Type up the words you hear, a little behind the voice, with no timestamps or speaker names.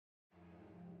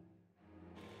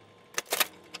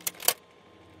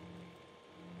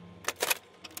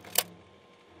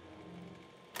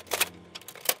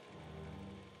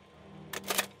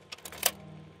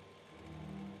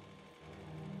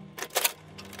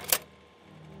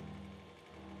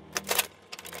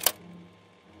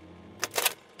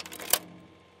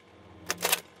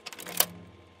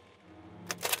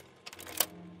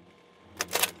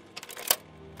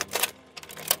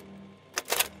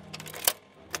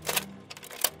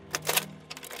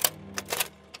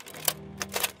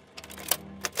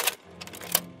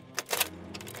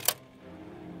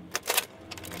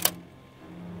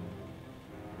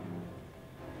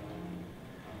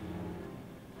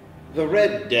The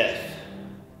Red Death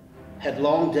had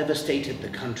long devastated the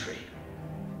country.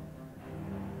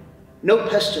 No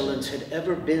pestilence had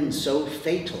ever been so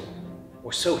fatal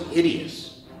or so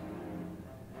hideous.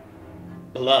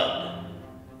 Blood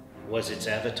was its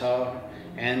avatar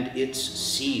and its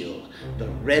seal, the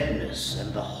redness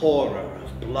and the horror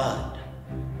of blood.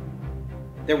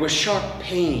 There were sharp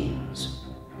pains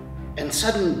and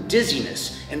sudden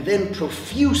dizziness, and then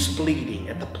profuse bleeding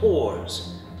at the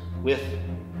pores, with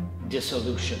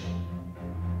dissolution.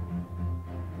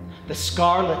 The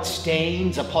scarlet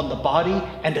stains upon the body,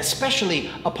 and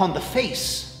especially upon the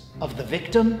face of the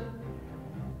victim,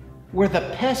 were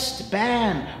the pest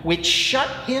ban which shut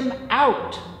him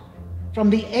out from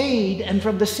the aid and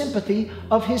from the sympathy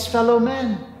of his fellow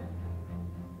men.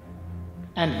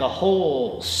 And the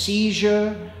whole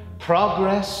seizure,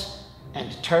 progress, and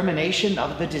termination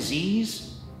of the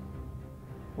disease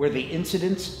were the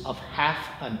incidents of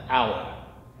half an hour.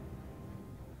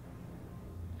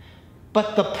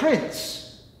 But the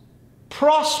prince,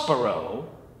 Prospero,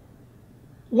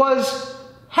 was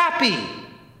happy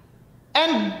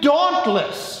and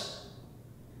dauntless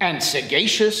and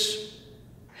sagacious.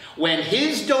 When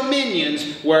his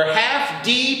dominions were half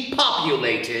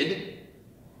depopulated,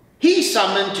 he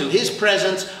summoned to his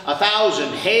presence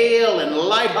 1,000 hale and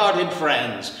light-hearted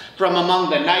friends from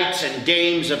among the knights and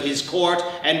dames of his court,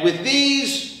 and with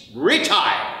these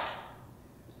retired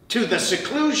to the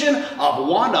seclusion of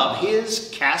one of his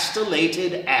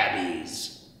castellated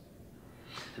abbeys.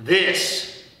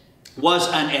 This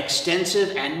was an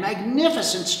extensive and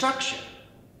magnificent structure,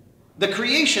 the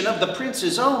creation of the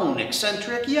prince's own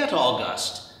eccentric yet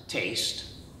august taste.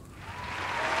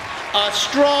 A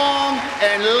strong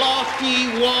and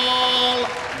lofty wall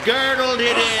girdled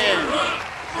it in.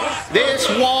 This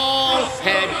wall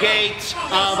had gates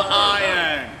of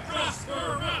iron.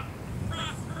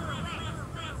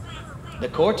 The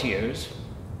courtiers,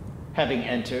 having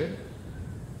entered,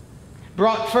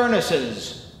 brought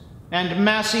furnaces and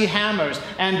massy hammers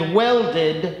and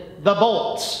welded the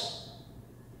bolts.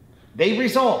 They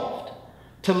resolved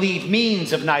to leave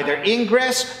means of neither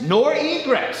ingress nor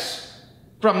egress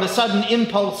from the sudden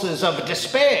impulses of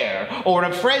despair or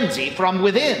of frenzy from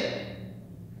within.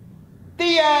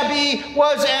 The abbey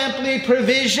was amply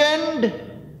provisioned.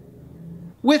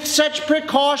 With such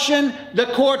precaution, the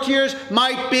courtiers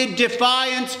might bid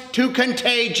defiance to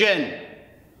contagion.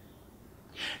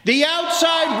 The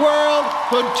outside world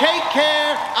could take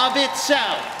care of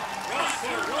itself.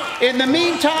 In the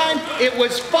meantime, it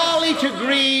was folly to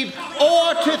grieve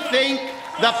or to think.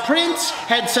 The prince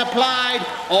had supplied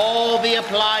all the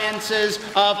appliances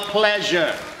of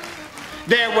pleasure.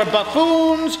 There were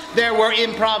buffoons, there were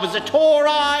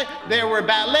improvisatori, there were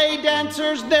ballet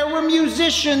dancers, there were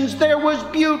musicians, there was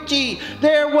beauty,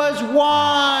 there was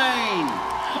wine.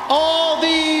 All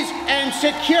these and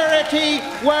security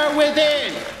were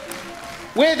within.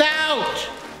 Without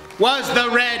was the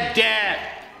Red Death.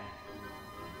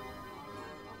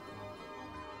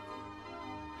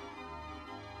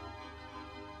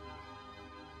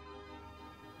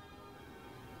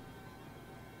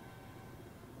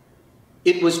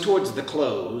 It was towards the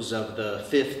close of the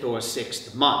 5th or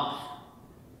 6th month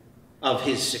of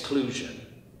his seclusion,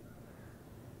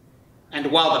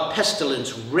 and while the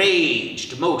pestilence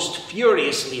raged most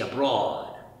furiously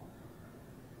abroad,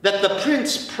 that the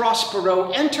Prince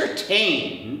Prospero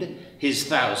entertained his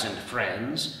 1,000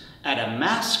 friends at a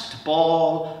masked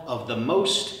ball of the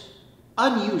most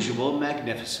unusual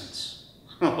magnificence.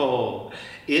 Oh,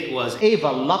 it was a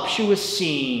voluptuous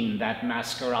scene, that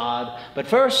masquerade. But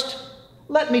first,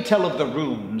 let me tell of the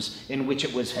rooms in which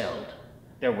it was held.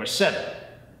 There were 7,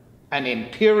 an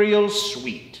imperial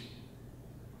suite.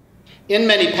 In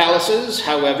many palaces,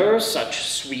 however, such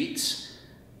suites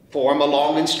form a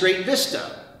long and straight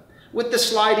vista, with the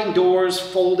sliding doors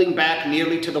folding back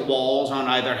nearly to the walls on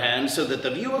either hand, so that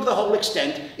the view of the whole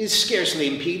extent is scarcely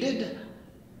impeded.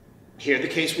 Here the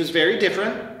case was very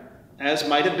different, as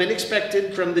might have been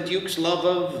expected from the Duke's love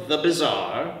of the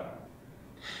bizarre.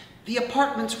 The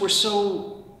apartments were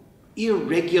so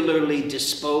irregularly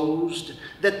disposed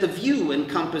that the view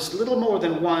encompassed little more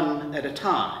than one at a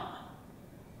time.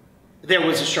 There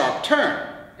was a sharp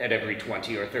turn at every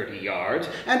 20 or 30 yards,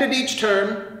 and at each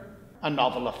turn, a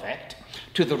novel effect.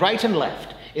 To the right and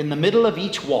left, in the middle of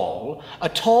each wall, a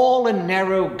tall and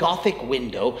narrow Gothic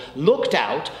window looked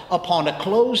out upon a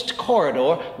closed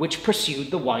corridor which pursued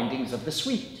the windings of the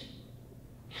suite.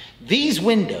 These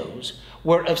windows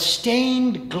were of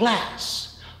stained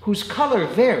glass, whose color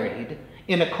varied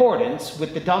in accordance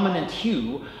with the dominant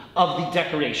hue of the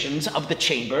decorations of the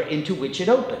chamber into which it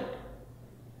opened.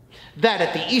 That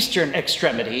at the eastern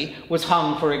extremity was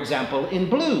hung, for example, in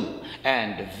blue,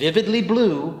 and vividly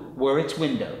blue were its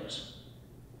windows.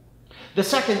 The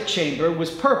second chamber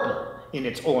was purple in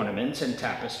its ornaments and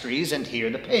tapestries, and here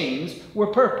the panes were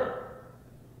purple.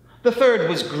 The third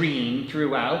was green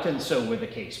throughout, and so were the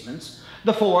casements.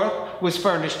 The fourth was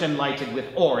furnished and lighted with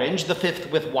orange, the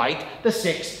fifth with white, the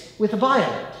sixth with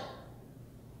violet.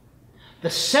 The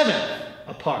seventh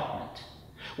apartment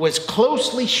was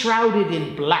closely shrouded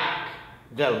in black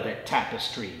velvet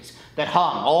tapestries that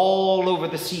hung all over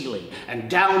the ceiling and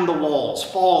down the walls,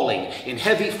 falling in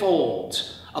heavy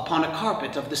folds upon a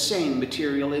carpet of the same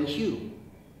material and hue.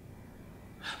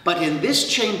 But in this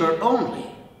chamber only,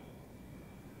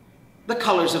 the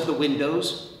colors of the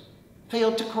windows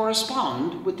failed to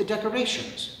correspond with the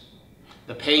decorations.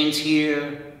 The panes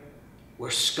here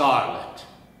were scarlet,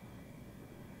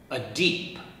 a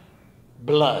deep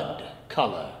blood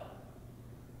color.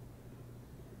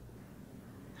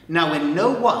 Now, in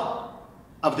no one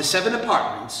of the 7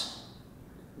 apartments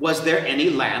was there any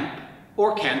lamp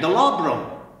or candelabrum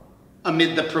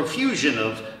amid the profusion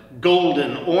of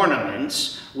golden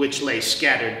ornaments which lay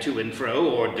scattered to and fro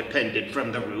or depended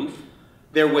from the roof.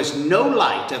 There was no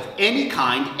light of any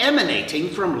kind emanating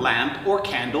from lamp or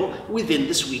candle within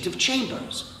the suite of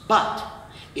chambers. But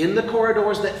in the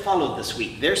corridors that followed the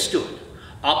suite, there stood,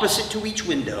 opposite to each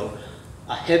window,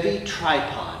 a heavy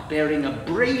tripod bearing a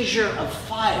brazier of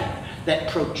fire that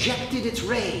projected its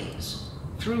rays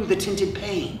through the tinted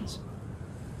panes,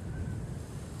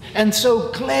 and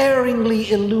so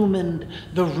glaringly illumined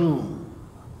the room.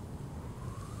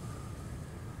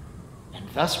 And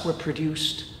thus were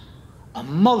produced a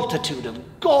multitude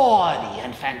of gaudy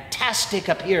and fantastic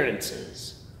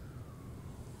appearances.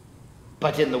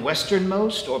 But in the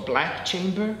westernmost, or black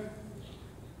chamber,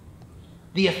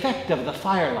 the effect of the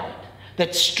firelight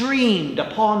that streamed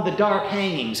upon the dark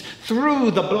hangings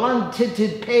through the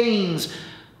blood-tinted panes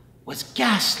was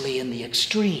ghastly in the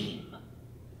extreme,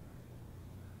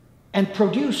 and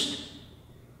produced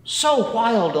so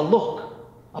wild a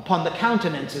look upon the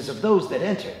countenances of those that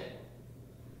entered,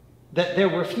 that there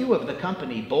were few of the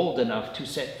company bold enough to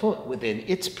set foot within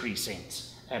its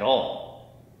precincts at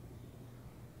all.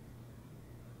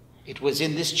 It was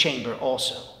in this chamber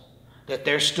also that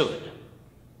there stood,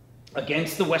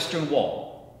 against the western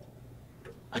wall,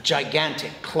 a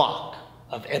gigantic clock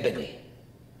of ebony.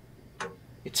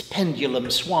 Its pendulum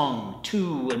swung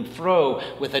to and fro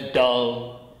with a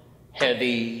dull,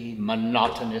 heavy,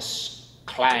 monotonous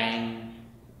clang.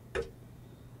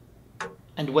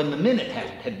 And when the minute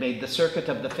hand had made the circuit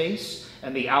of the face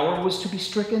and the hour was to be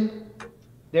stricken,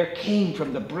 there came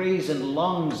from the brazen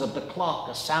lungs of the clock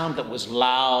a sound that was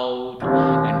loud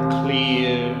and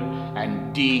clear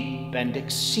and deep and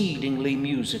exceedingly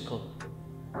musical,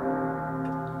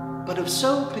 but of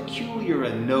so peculiar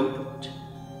a note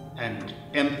and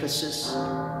emphasis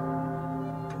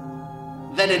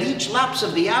that at each lapse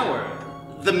of the hour,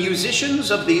 the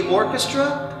musicians of the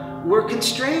orchestra were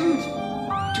constrained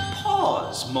to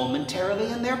pause momentarily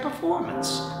in their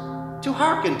performance to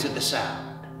hearken to the sound.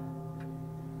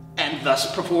 And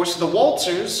thus perforce the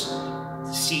waltzers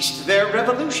ceased their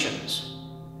revolutions,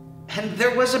 and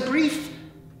there was a brief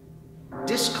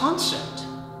disconcert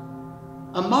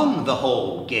among the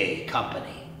whole gay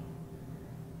company.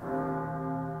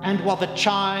 And while the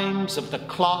chimes of the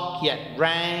clock yet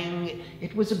rang,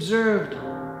 it was observed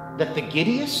that the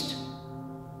giddiest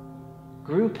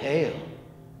grew pale,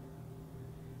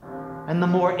 and the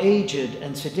more aged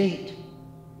and sedate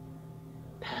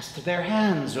passed their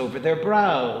hands over their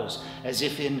brows as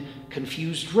if in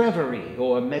confused reverie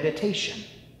or meditation.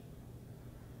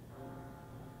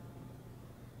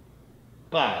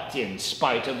 But in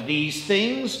spite of these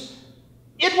things,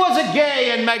 it was a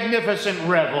gay and magnificent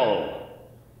revel.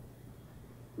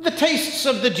 The tastes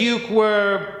of the Duke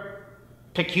were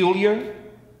peculiar.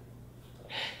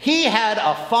 He had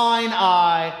a fine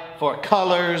eye for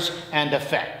colors and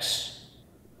effects.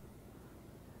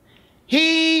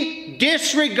 He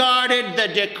disregarded the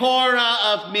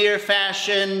decora of mere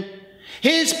fashion.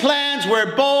 His plans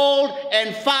were bold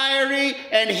and fiery,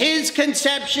 and his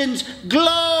conceptions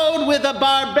glowed with a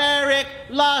barbaric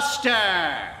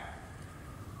luster.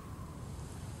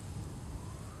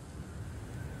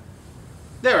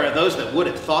 There are those that would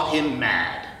have thought him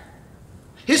mad.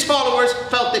 His followers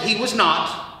felt that he was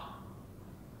not.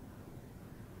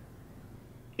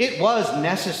 It was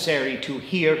necessary to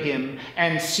hear him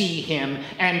and see him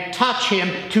and touch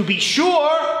him to be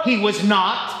sure he was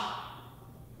not.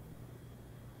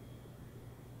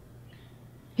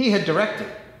 He had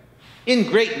directed, in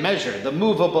great measure, the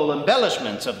movable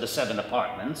embellishments of the 7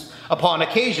 apartments upon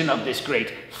occasion of this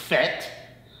great fete,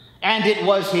 And it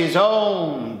was his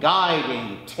own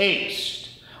guiding taste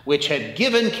which had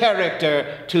given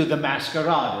character to the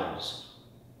masqueraders.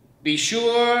 Be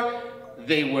sure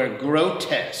they were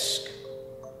grotesque.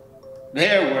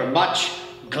 There were much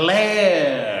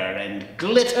glare and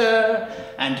glitter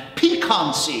and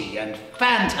piquancy and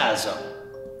phantasm.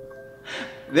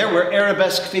 There were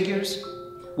arabesque figures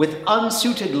with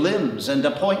unsuited limbs and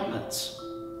appointments.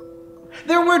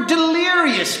 There were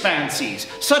delirious fancies,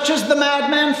 such as the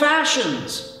madman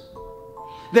fashions.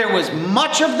 There was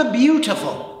much of the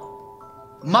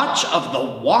beautiful, much of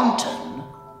the wanton,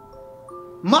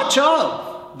 much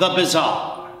of the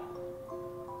bizarre,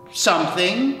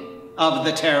 something of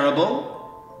the terrible,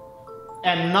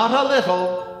 and not a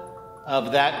little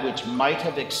of that which might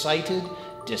have excited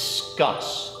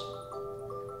disgust.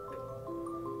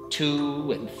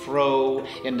 To and fro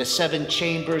in the 7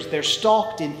 chambers there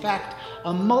stalked, in fact,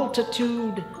 a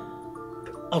multitude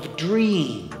of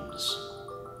dreams.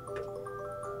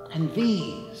 And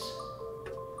these,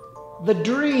 the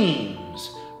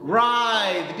dreams,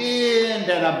 writhed in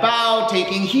and about,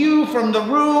 taking hue from the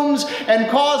rooms and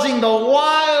causing the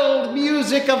wild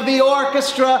music of the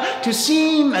orchestra to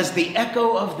seem as the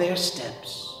echo of their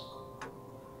steps.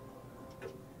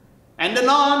 And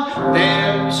anon,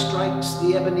 there strikes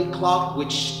the ebony clock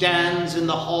which stands in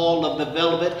the hall of the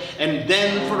velvet, and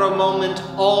then for a moment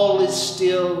all is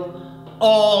still,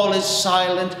 all is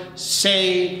silent,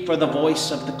 save for the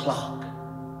voice of the clock.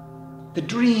 The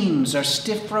dreams are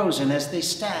stiff frozen as they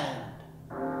stand,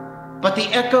 but the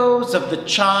echoes of the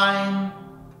chime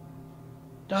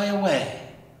die away.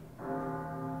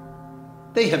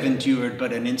 They have endured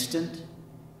but an instant,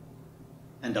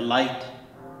 and a light,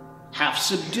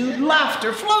 half-subdued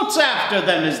laughter floats after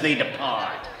them as they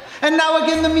depart. And now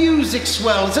again the music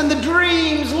swells, and the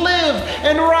dreams live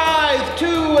and writhe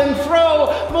to and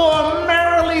fro more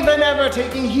merrily than ever,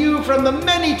 taking hue from the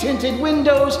many-tinted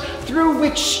windows through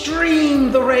which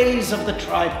stream the rays of the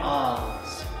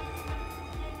tripods.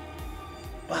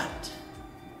 But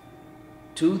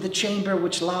to the chamber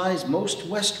which lies most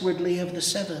westwardly of the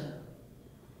 7,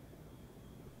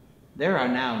 there are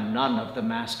now none of the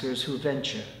maskers who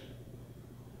venture,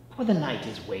 for the night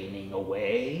is waning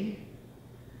away,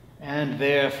 and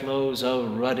there flows a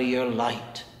ruddier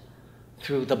light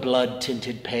through the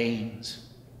blood-tinted panes.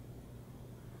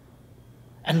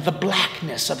 And the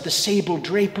blackness of the sable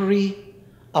drapery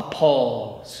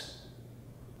appalls.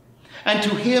 And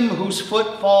to him whose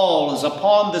foot falls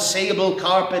upon the sable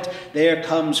carpet, there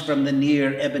comes from the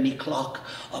near ebony clock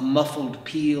a muffled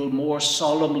peal more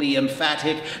solemnly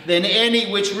emphatic than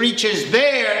any which reaches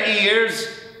their ears,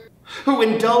 who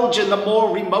indulge in the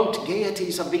more remote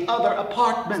gaieties of the other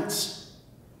apartments.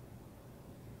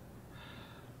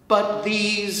 But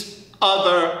these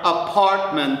other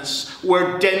apartments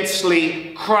were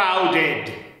densely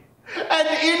crowded, and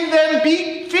in them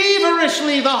beat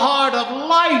feverishly the heart of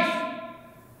life.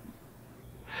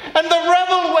 And the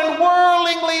revel went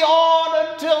whirlingly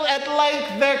on until at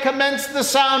length there commenced the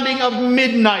sounding of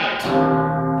midnight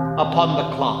upon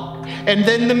the clock. And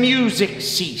then the music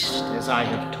ceased, as I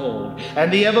have told,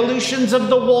 and the evolutions of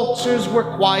the waltzers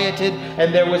were quieted,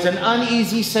 and there was an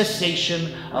uneasy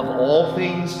cessation of all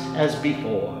things as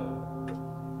before.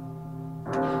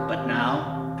 But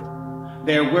now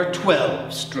there were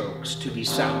 12 strokes to be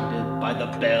sounded by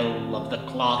the bell of the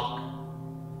clock,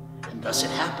 and thus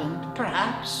it happened,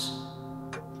 perhaps,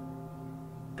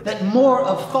 that more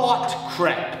of thought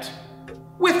crept,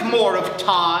 with more of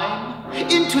time,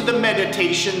 into the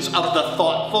meditations of the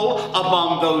thoughtful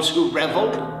among those who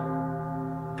reveled.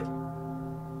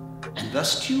 And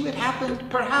thus too it happened,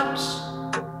 perhaps,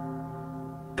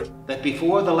 that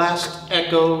before the last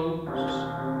echoes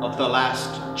of the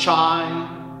last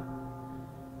chime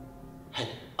had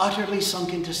utterly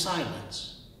sunk into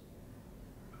silence,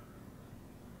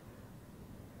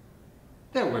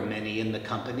 there were many in the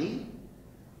company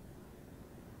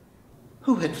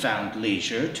who had found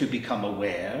leisure to become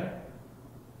aware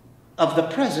of the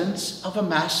presence of a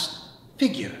masked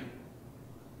figure,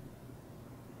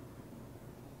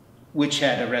 which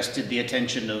had arrested the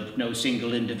attention of no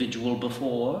single individual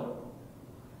before.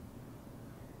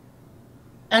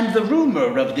 And the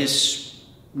rumor of this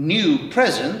new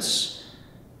presence,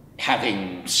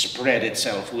 having spread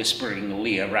itself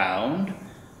whisperingly around,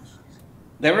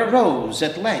 there arose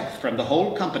at length from the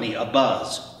whole company a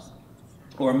buzz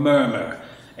or murmur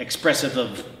expressive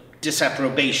of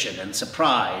disapprobation and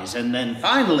surprise, and then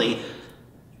finally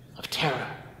of terror,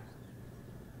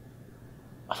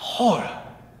 of horror,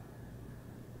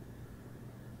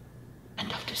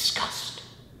 and of disgust.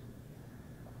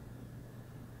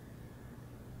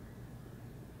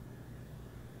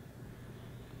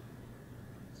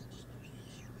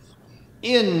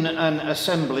 In an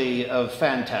assembly of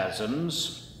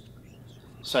phantasms,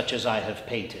 such as I have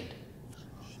painted,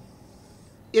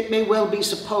 it may well be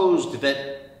supposed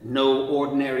that no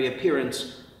ordinary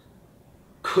appearance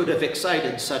could have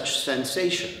excited such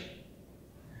sensation.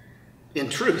 In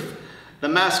truth, the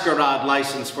masquerade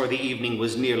license for the evening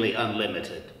was nearly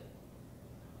unlimited.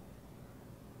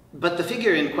 But the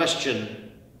figure in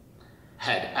question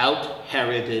had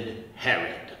out-Heroded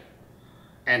Herod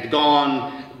and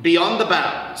gone beyond the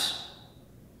bounds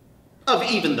of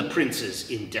even the prince's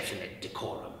indefinite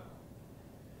decorum.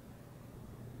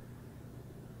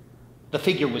 The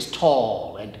figure was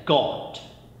tall and gaunt,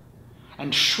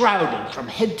 and shrouded from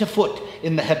head to foot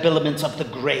in the habiliments of the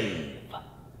grave.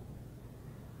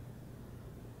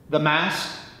 The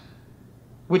mask,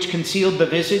 which concealed the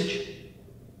visage,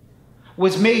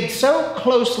 was made so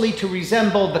closely to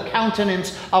resemble the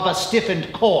countenance of a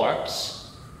stiffened corpse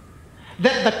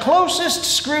that the closest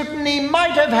scrutiny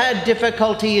might have had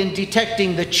difficulty in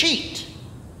detecting the cheat.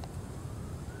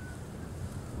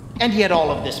 And yet all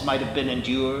of this might have been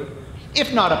endured,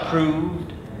 if not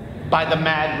approved, by the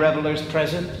mad revelers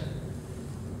present.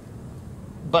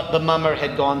 But the mummer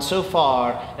had gone so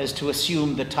far as to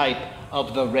assume the type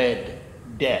of the Red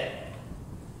Death.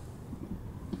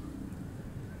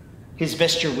 His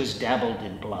vesture was dabbled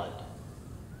in blood,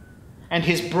 and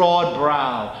his broad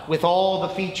brow, with all the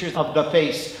features of the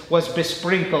face, was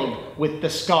besprinkled with the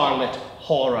scarlet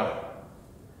horror.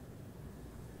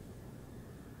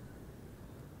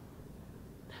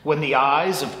 When the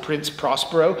eyes of Prince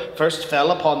Prospero first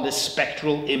fell upon this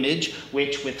spectral image,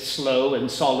 which with slow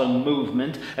and solemn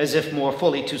movement, as if more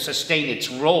fully to sustain its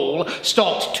role,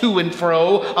 stalked to and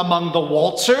fro among the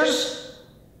waltzers,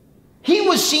 he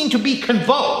was seen to be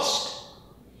convulsed,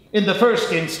 in the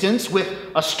first instance with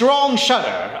a strong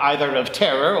shudder, either of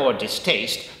terror or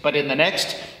distaste, but in the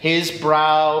next, his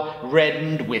brow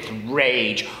reddened with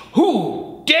rage.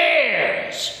 "Who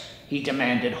dares?" he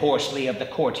demanded hoarsely of the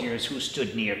courtiers who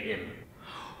stood near him.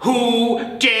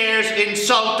 "Who dares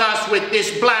insult us with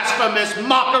this blasphemous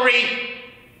mockery?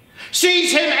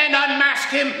 Seize him and unmask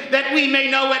him, that we may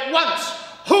know at once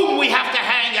whom we have to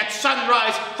hang at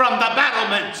sunrise from the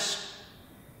battlements."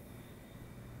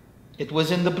 It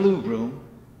was in the blue room,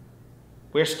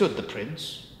 where stood the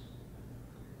prince,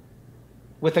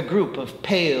 with a group of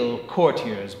pale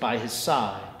courtiers by his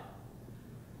side.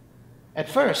 At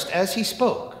first, as he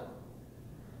spoke,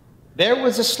 there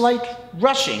was a slight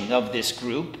rushing of this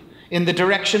group in the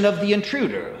direction of the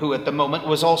intruder, who at the moment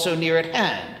was also near at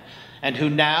hand, and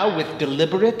who now, with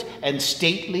deliberate and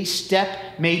stately step,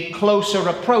 made closer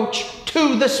approach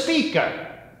to the speaker.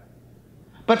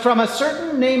 But from a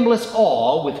certain nameless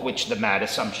awe with which the mad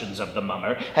assumptions of the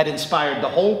mummer had inspired the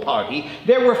whole party,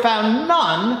 there were found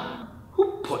none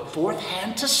who put forth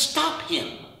hand to stop him,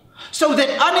 so that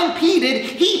unimpeded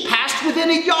he passed within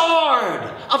a yard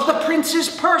of the prince's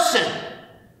person.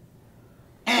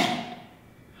 And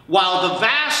while the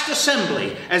vast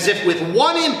assembly, as if with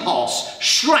one impulse,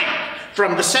 shrank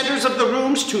from the centers of the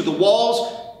rooms to the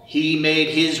walls, he made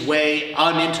his way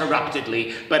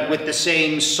uninterruptedly, but with the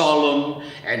same solemn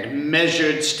and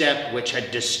measured step which had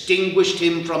distinguished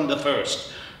him from the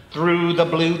first, through the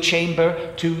blue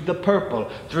chamber to the purple,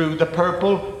 through the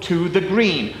purple to the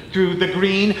green, through the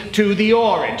green to the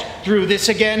orange, through this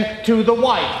again to the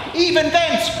white, even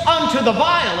thence unto the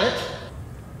violet,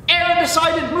 ere a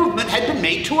decided movement had been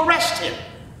made to arrest him.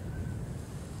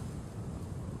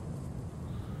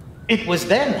 It was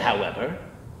then, however,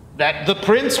 that the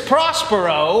Prince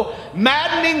Prospero,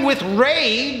 maddening with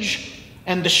rage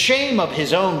and the shame of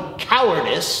his own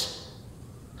cowardice,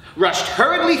 rushed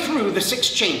hurriedly through the 6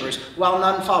 chambers while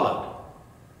none followed,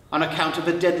 on account of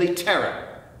a deadly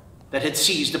terror that had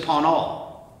seized upon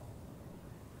all.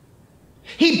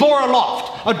 He bore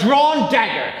aloft a drawn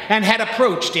dagger and had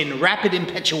approached in rapid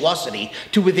impetuosity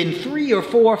to within 3 or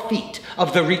 4 feet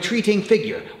of the retreating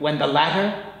figure, when the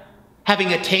latter,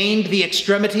 having attained the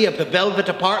extremity of the velvet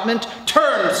apartment,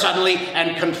 turned suddenly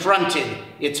and confronted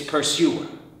its pursuer.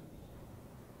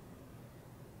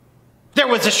 There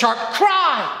was a sharp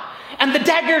cry, and the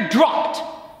dagger dropped,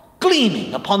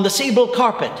 gleaming upon the sable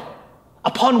carpet,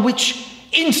 upon which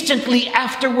instantly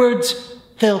afterwards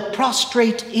fell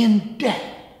prostrate in death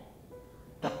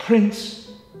the Prince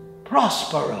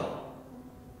Prospero.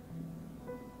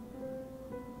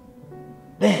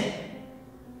 Then,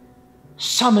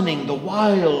 summoning the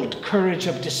wild courage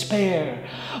of despair,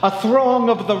 a throng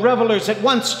of the revelers at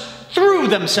once threw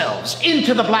themselves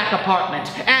into the black apartment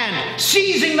and,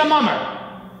 seizing the mummer,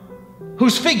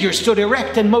 whose figure stood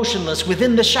erect and motionless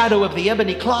within the shadow of the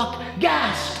ebony clock,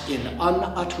 gasped in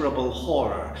unutterable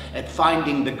horror at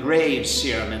finding the grave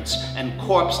cerements and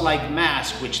corpse-like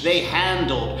mask which they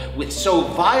handled with so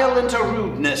violent a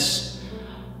rudeness,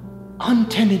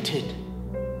 untenanted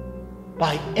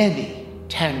by any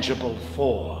tangible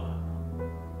form.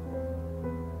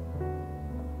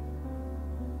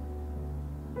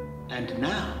 And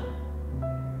now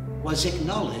was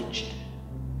acknowledged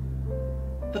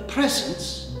the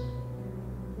presence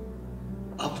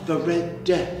of the Red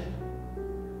Death.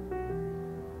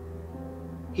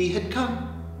 He had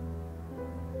come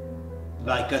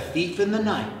like a thief in the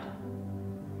night,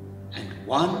 and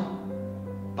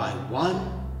one by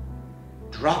one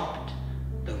dropped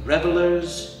the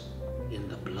revelers in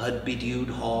the blood-bedewed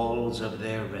halls of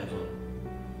their revel,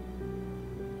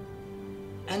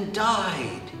 and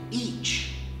died each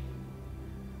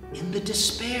in the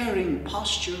despairing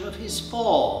posture of his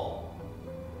fall.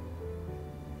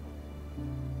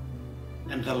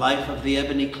 And the life of the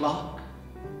ebony clock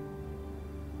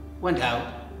went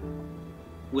out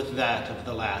with that of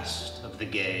the last of the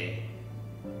gay.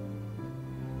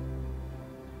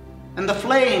 And the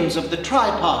flames of the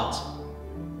tripods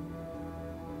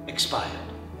expired.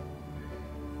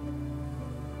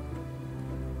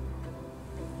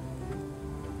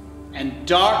 And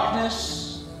darkness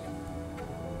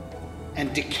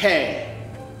and decay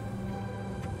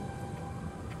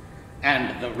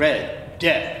and the Red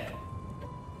Death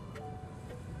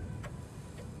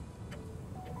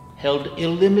held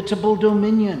illimitable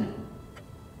dominion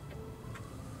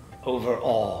over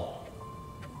all.